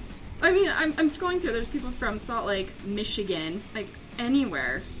look. I mean, I'm scrolling through. There's people from Salt Lake, Michigan, like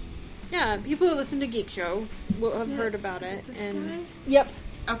anywhere. Yeah, people who listen to Geek Show will have Is it- heard about it. this And guy? yep.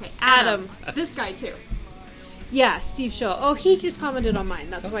 Okay, Adam. This guy too. Yeah, Steve Shaw. Oh, he just commented on mine.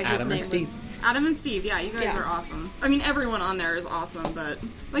 That's So why his Adam name and Steve. was... Adam and Steve, yeah, you guys Yeah. are awesome. I mean, everyone on there is awesome, but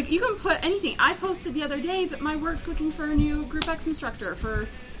like you can put anything. I posted the other day that my work's looking for a new Group X instructor for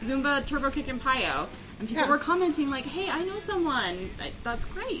Zumba, Turbo Kick, and Plyo, and people Yeah. were commenting like, "Hey, I know someone." That's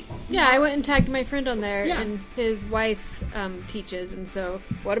great. Yeah, I went and tagged my friend on there, Yeah. and his wife teaches, and so...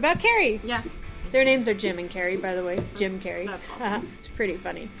 What about Carrie? Yeah. Their names are Jim and Carrie, by the way. Jim Carrie. That's awesome. It's pretty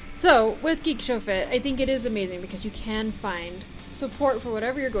funny. So, with Geek Show Fit, I think it is amazing because you can find support for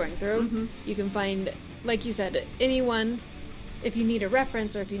whatever you're going through. Mm-hmm. You can find, like you said, anyone, if you need a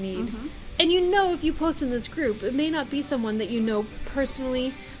reference or if you need... Mm-hmm. And if you post in this group, it may not be someone that you know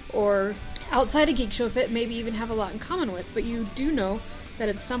personally or outside of Geek Show Fit, maybe even have a lot in common with, but you do know that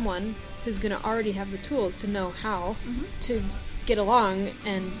it's someone who's going to already have the tools to know how to get along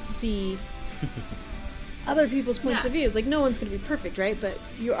and see other people's points Yeah. of views. Like, no one's going to be perfect, right? But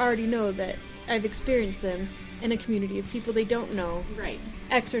you already know that I've experienced them in a community of people they don't know Right.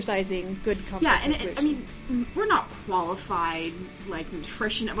 exercising good conflict Yeah, and resolution. I mean, we're not qualified like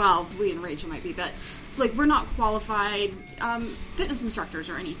nutrition. Well, we and Rachel might be, but like we're not qualified fitness instructors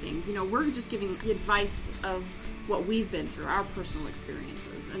or anything. We're just giving the advice of what we've been through, our personal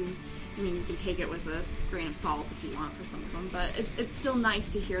experiences, and I mean, you can take it with a grain of salt if you want for some of them, but it's still nice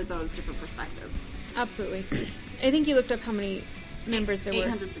to hear those different perspectives. Absolutely. I think you looked up how many members there were.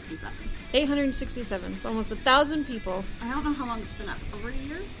 867. 867, so almost 1,000 people. I don't know how long it's been up. Over a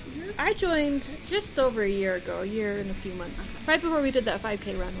year? I joined just over a year ago, a year and a few months. Right before we did that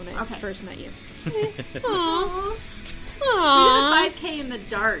 5K run when I Okay. first met you. Aww. Aww. Aww. We did a 5K in the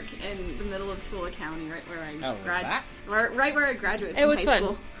dark in the middle of Tooele County, right where I Oh, was that? right where I graduated. It from was high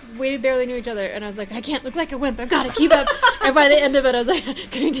fun. School. We barely knew each other, and I was like, I can't look like a wimp. I've got to keep up. And by the end of it, I was like, I'm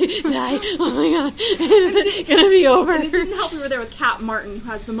going to die. Oh my god. Is it going to be over? And it didn't help we were there with Kat Martin, who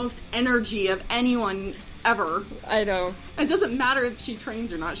has the most energy of anyone ever. I know. It doesn't matter if she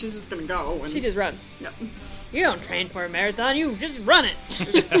trains or not. She's just gonna go. And, She just runs. Yep. You don't train for a marathon. You just run it.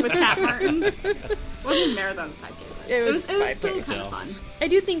 With Cat Martin. It wasn't a marathon, it was 5K. But It was still 5K. kind Still. of fun. I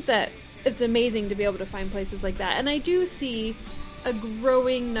do think that it's amazing to be able to find places like that, and I do see a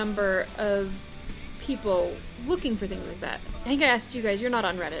growing number of people looking for things like that. I think I asked you guys, you're not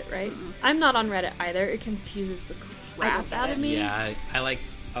on Reddit, right? Mm-mm. I'm not on Reddit either. It confuses the I crap don't get out it. of me. Yeah, I like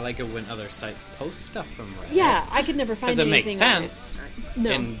it when other sites post stuff from Reddit. Yeah, I could never find Because it anything makes on it. sense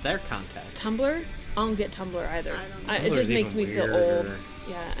No. in their context. Tumblr? I don't get Tumblr either. I don't It just Tumblr's makes me even feel old. weirder.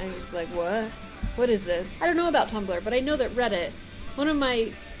 Yeah, I'm just like, what? What is this? I don't know about Tumblr, but I know that Reddit, one of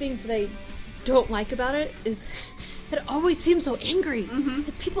my things that I don't like about it is that it always seems so angry. Mm-hmm.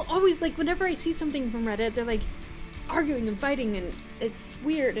 That people always, like, whenever I see something from Reddit, they're like arguing and fighting, and it's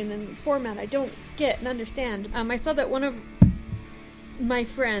weird, and in format I don't get and understand. I saw that one of my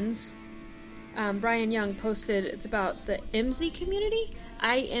friends, Brian Young, posted, it's about the IMZY community,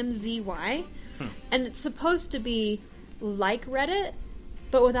 IMZY, and it's supposed to be like Reddit,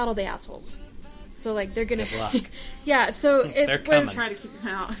 but without all the assholes. So, like, they're gonna... Good luck. Yeah, so They're it coming. was... Try to keep them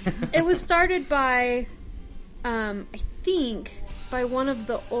out. It was started by, I think, by one of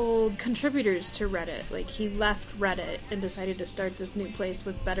the old contributors to Reddit. Like, he left Reddit and decided to start this new place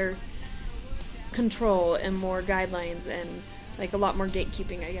with better control and more guidelines and, like, a lot more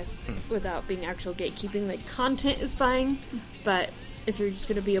gatekeeping, I guess, without being actual gatekeeping. Like, content is fine, but if you're just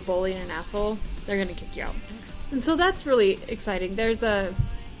going to be a bully and an asshole, they're going to kick you out. And so that's really exciting. There's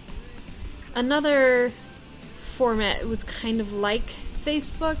another format. It was kind of like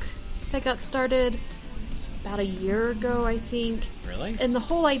Facebook that got started about a year ago, I think. Really? And the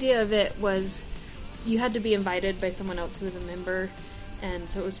whole idea of it was you had to be invited by someone else who was a member, and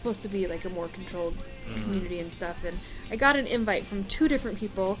so it was supposed to be like a more controlled community and stuff. And I got an invite from 2 different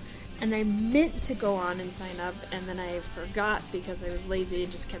people, and I meant to go on and sign up, and then I forgot because I was lazy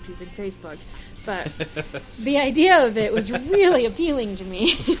and just kept using Facebook. But the idea of it was really appealing to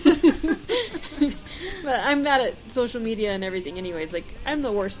me. But I'm bad at social media and everything anyways. Like, I'm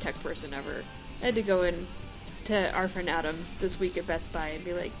the worst tech person ever. I had to go in to our friend Adam this week at Best Buy and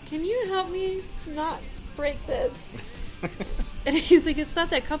be like, can you help me not break this? And he's like, it's not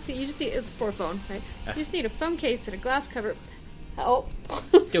that complicated. You just need, it's for a phone, right? You just need a phone case and a glass cover. Help.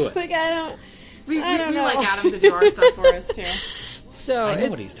 Do it. Like, I don't We know. like Adam to do our stuff for us, too. So I know it-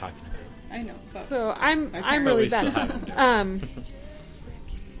 what he's talking about. I know. But So I'm Okay. really But we still bad haven't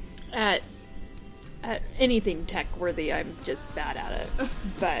done at anything tech worthy. I'm just bad at it.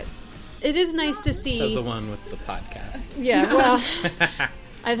 But it is nice to see. Says the one with the podcast. Yeah, well,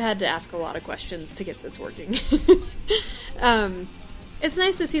 I've had to ask a lot of questions to get this working. It's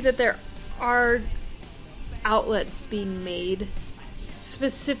nice to see that there are outlets being made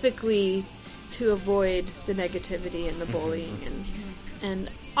specifically to avoid the negativity and the bullying, and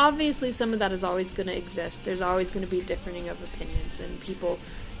obviously some of that is always going to exist. There's always going to be differing of opinions and people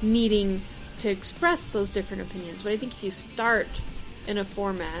needing to express those different opinions. But I think if you start in a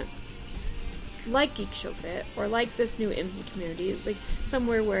format like Geek Show Fit or like this new IMZY community, like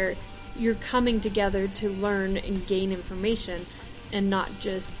somewhere where you're coming together to learn and gain information and not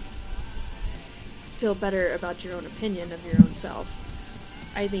just feel better about your own opinion of your own self,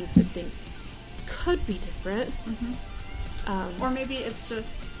 I think that things could be different. Or maybe it's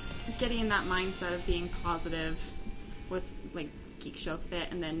just getting in that mindset of being positive with, like, Geek Show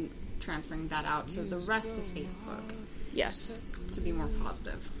Fit and then transferring that out to the rest of Facebook Yes. to be more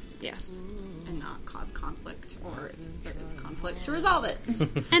positive Yes. and not cause conflict, or if there is conflict, to resolve it.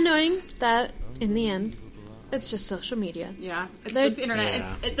 And knowing that, in the end, it's just social media. Yeah, it's There's- just the internet.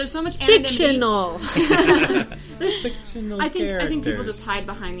 Yeah. There's so much anonymity. Fictional! Fictional I think people characters. just hide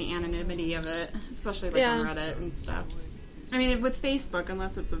behind the anonymity of it, especially like Yeah. on Reddit and stuff. I mean, with Facebook,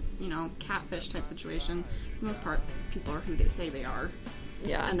 unless it's a catfish type situation, for the most part, people are who they say they are,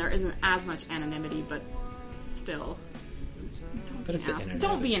 Yeah. and there isn't as much anonymity. But still, But it's the internet.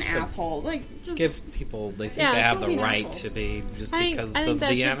 don't be an It's the- asshole. Like, just Gives people, they think Yeah, they have don't the be an right asshole. to be just I because think of that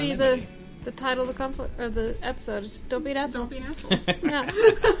the should be anonymity. the title of the conflict or the episode. Just don't be an asshole. don't be an asshole. Yeah.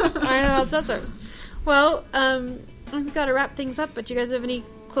 I know how it says so. Well, we've got to wrap things up, but you guys have any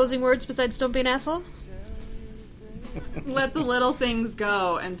closing words besides don't be an asshole? Let the little things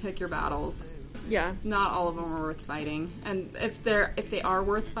go and pick your battles. Yeah. Not all of them are worth fighting, and if they are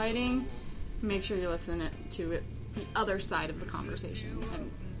worth fighting, make sure you listen to it, the other side of the conversation, and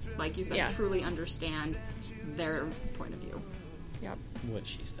like you said, Yeah. truly understand their point of view. Yep. What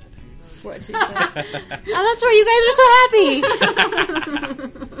she said. What she said. And that's why you guys are so happy.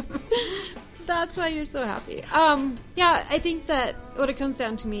 That's why you're so happy. Yeah, I think that what it comes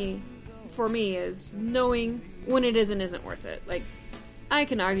down to me for me is knowing when it is and isn't worth it. Like, I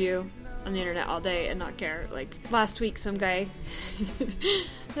can argue on the internet all day and not care. Like, last week some guy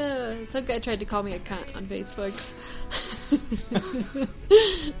tried to call me a cunt on Facebook.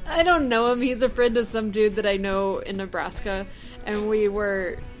 I don't know him. He's a friend of some dude that I know in Nebraska, and we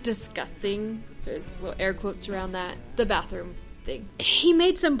were discussing, there's little air quotes around that, the bathroom thing. He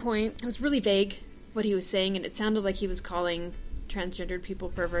made some point. It was really vague what he was saying, and it sounded like he was calling transgendered people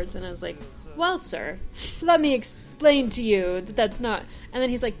perverts, and I was like, well, sir, let me explain to you that that's not. And then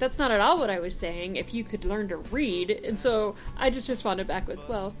he's like, that's not at all what I was saying, if you could learn to read. And so I just responded back with,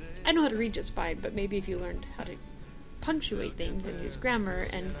 well, I know how to read just fine, but maybe if you learned how to punctuate things and use grammar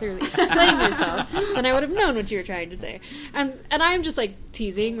and clearly explain yourself, then I would have known what you were trying to say. And I'm just like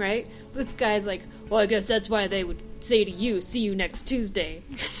teasing, right? This guy's like, well, I guess that's why they would say to you, see you next Tuesday.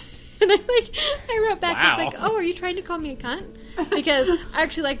 And I wrote back, Wow. It's like, oh, are you trying to call me a cunt? Because I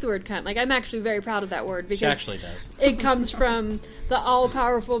actually like the word cunt. Like, I'm actually very proud of that word because She actually does. it comes from the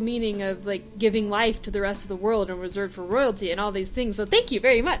all-powerful meaning of, like, giving life to the rest of the world and reserved for royalty and all these things. So thank you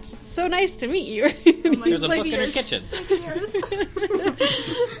very much. It's so nice to meet you. There's a book in her kitchen.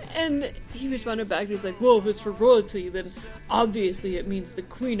 And he responded back, and he's like, well, if it's for royalty, then obviously it means the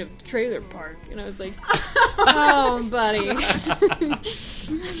queen of the trailer park. And I was like, oh, buddy.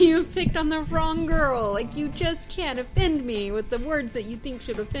 You picked on the wrong girl. Like, you just can't offend me with the words that you think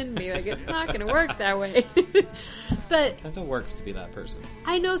should offend me. Like, it's not going to work that way. But That's what works to be that person.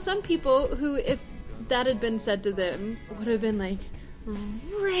 I know some people who, if that had been said to them, would have been like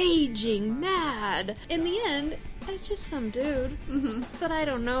raging mad. In the end, it's just some dude that I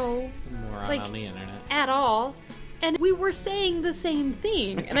don't know Moron Like- on the internet. at all. And we were saying the same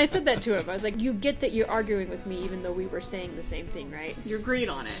thing. And I said that to him. I was like, you get that you're arguing with me even though we were saying the same thing, right? You agreed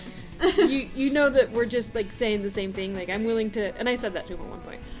on it. You know that we're just, like, saying the same thing. Like, I'm willing to... And I said that to him at one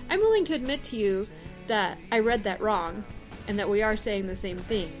point. I'm willing to admit to you that I read that wrong and that we are saying the same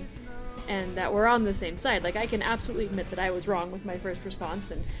thing and that we're on the same side. Like, I can absolutely admit that I was wrong with my first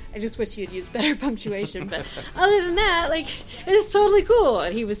response, and I just wish you'd used better punctuation. But other than that, like, it's totally cool.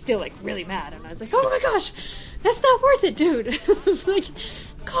 And he was still, like, really mad. And I was like, oh my gosh, that's not worth it, dude. I was like,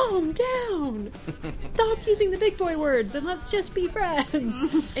 calm down. Stop using the big boy words and let's just be friends.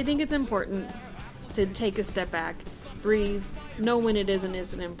 I think it's important to take a step back, breathe, know when it is and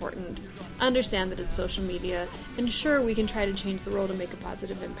isn't important, understand that it's social media, and sure, we can try to change the world and make a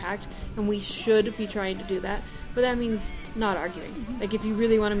positive impact, and we should be trying to do that, but that means not arguing. Like, if you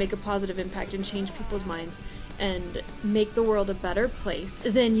really want to make a positive impact and change people's minds and make the world a better place,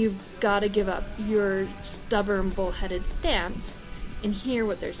 then you've got to give up your stubborn, bullheaded stance and hear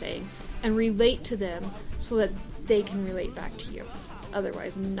what they're saying and relate to them so that they can relate back to you.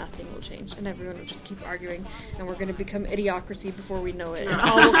 Otherwise, nothing will change, and everyone will just keep arguing, and we're going to become idiocracy before we know it, and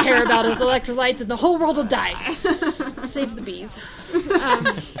all we'll care about is electrolytes, and the whole world will die. Save the bees.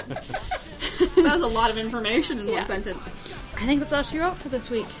 That was a lot of information in Yeah. one sentence. I think that's all she wrote for this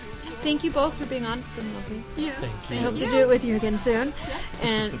week. Thank you both for being on. It's been lovely. Yeah. Thank I you. hope to do it with you again soon.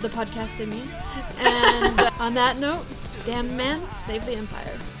 And the podcast, I mean. And on that note, damn man, save the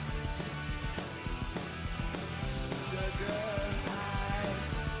empire.